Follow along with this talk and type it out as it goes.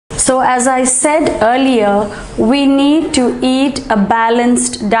So as I said earlier, we need to eat a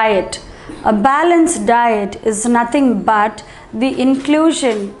balanced diet. A balanced diet is nothing but the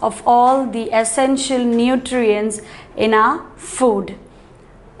inclusion of all the essential nutrients in our food.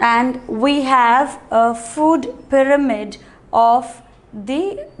 And we have a food pyramid of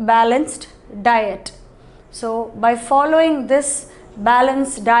the balanced diet. So by following this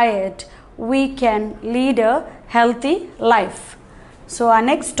balanced diet, we can lead a healthy life. So our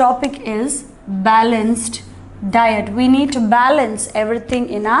next topic is balanced diet. We need to balance everything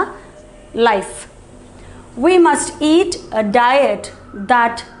in our life. We must eat a diet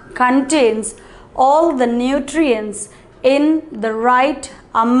that contains all the nutrients in the right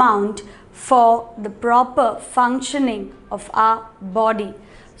amount for the proper functioning of our body.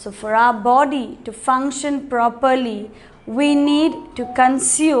 So for our body to function properly, we need to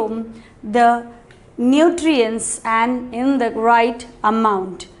consume the nutrients and in the right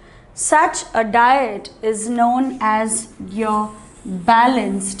amount. Such a diet is known as your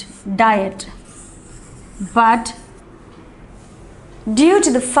balanced diet. But due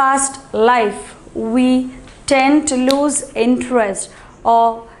to the fast life, we tend to lose interest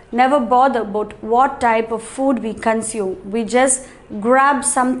or never bother about what type of food we consume. We just grab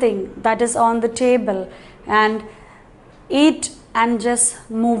something that is on the table and eat and just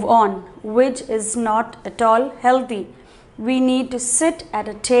move on, which is not at all healthy. We need to sit at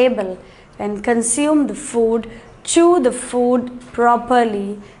a table and consume the food, chew the food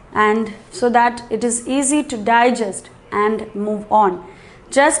properly, and so that it is easy to digest and move on.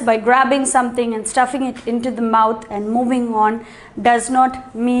 Just by grabbing something and stuffing it into the mouth and moving on does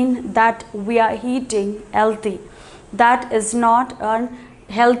not mean that we are eating healthy. That is not a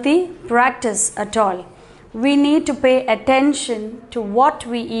healthy practice at all. We need to pay attention to what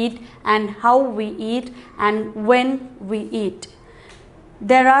we eat and how we eat and when we eat.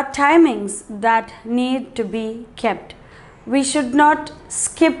 There are timings that need to be kept. We should not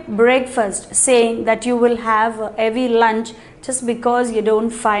skip breakfast saying that you will have a heavy lunch just because you don't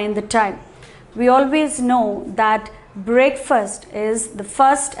find the time. We always know that breakfast is the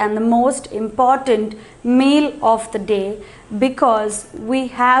first and the most important meal of the day, because we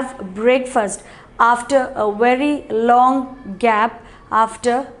have breakfast after a very long gap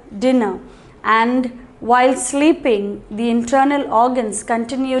after dinner, and while sleeping the internal organs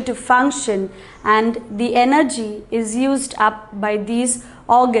continue to function and the energy is used up by these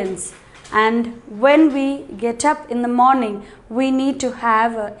organs. And when we get up in the morning, we need to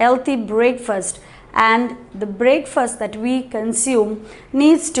have a healthy breakfast, and the breakfast that we consume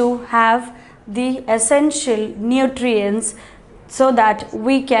needs to have the essential nutrients so that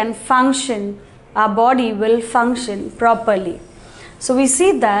we can function, our body will function properly. So we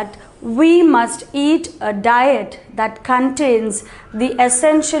see that we must eat a diet that contains the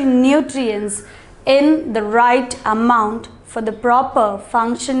essential nutrients in the right amount for the proper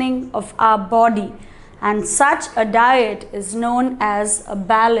functioning of our body, and such a diet is known as a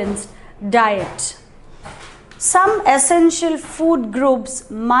balanced diet. Some essential food groups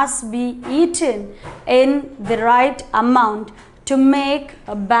must be eaten in the right amount to make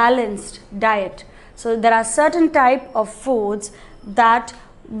a balanced diet. So there are certain type of foods that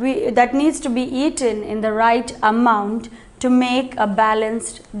needs to be eaten in the right amount to make a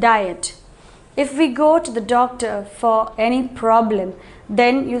balanced diet. If we go to the doctor for any problem,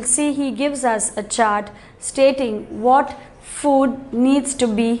 then you'll see he gives us a chart stating what food needs to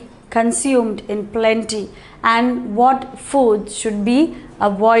be consumed in plenty and what foods should be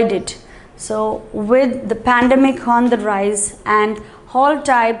avoided. So with the pandemic on the rise and all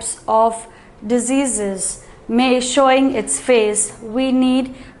types of diseases showing its face, we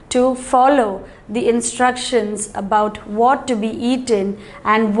need to follow the instructions about what to be eaten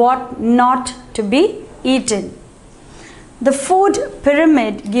and what not to be eaten. The food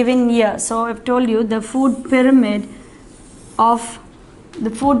pyramid given here, so I've told you the food pyramid of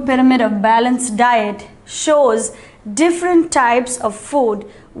balanced diet shows different types of food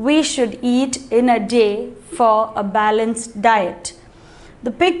we should eat in a day for a balanced diet.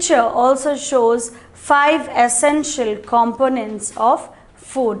 The picture also shows 5 essential components of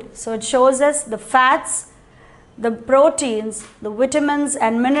food. So it shows us the fats, the proteins, the vitamins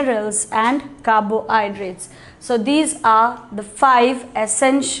and minerals, and carbohydrates. So these are the 5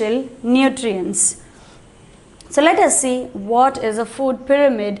 essential nutrients. So let us see what is a food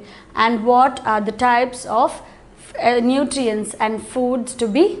pyramid and what are the types of nutrients and foods to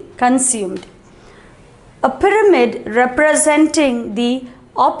be consumed. A pyramid representing the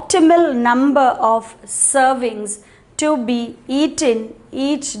optimal number of servings to be eaten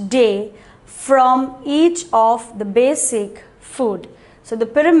each day from each of the basic food. So the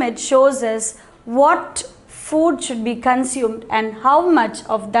pyramid shows us what food should be consumed and how much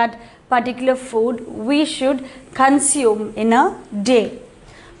of that particular food we should consume in a day.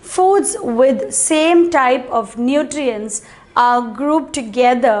 Foods with same type of nutrients are grouped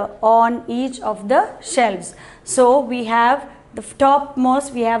together on each of the shelves. So we have the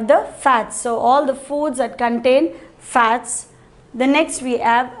topmost, we have the fats. So all the foods that contain fats. The next we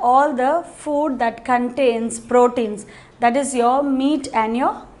have all the food that contains proteins. That is your meat and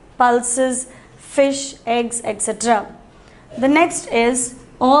your pulses, fish, eggs, etc. The next is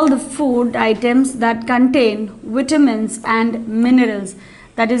all the food items that contain vitamins and minerals.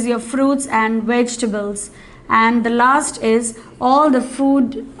 That is your fruits and vegetables. And the last is all the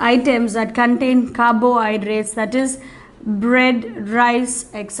food items that contain carbohydrates, that is bread, rice,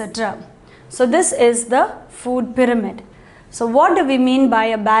 etc. So this is the food pyramid. So what do we mean by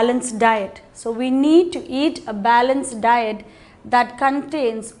a balanced diet? So we need to eat a balanced diet that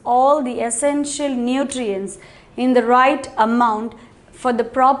contains all the essential nutrients in the right amount for the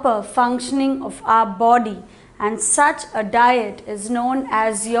proper functioning of our body, and such a diet is known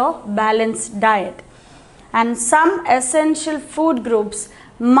as your balanced diet. And some essential food groups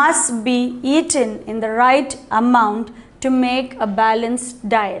must be eaten in the right amount to make a balanced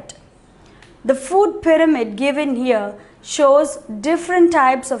diet. The food pyramid given here shows different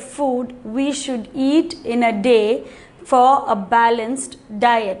types of food we should eat in a day for a balanced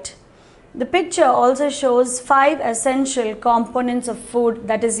diet. The picture also shows 5 essential components of food,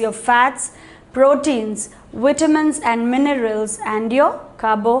 that is your fats, proteins, vitamins and minerals, and your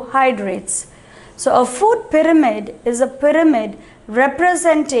carbohydrates. So a food pyramid is a pyramid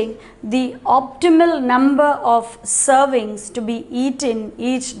representing the optimal number of servings to be eaten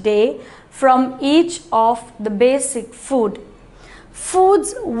each day from each of the basic food.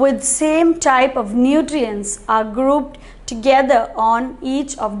 Foods with same type of nutrients are grouped together on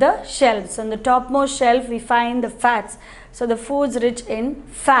each of the shelves. On the topmost shelf we find the fats. So the foods rich in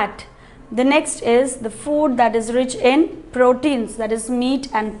fat. The next is the food that is rich in proteins, that is meat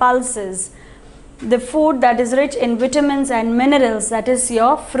and pulses. The food that is rich in vitamins and minerals, that is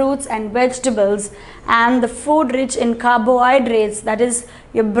your fruits and vegetables. And the food rich in carbohydrates, that is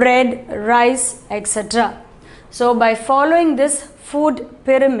your bread, rice, etc. So by following this food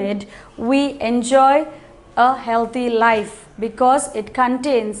pyramid, we enjoy a healthy life because it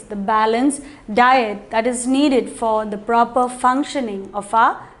contains the balanced diet that is needed for the proper functioning of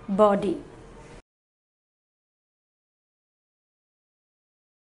our body.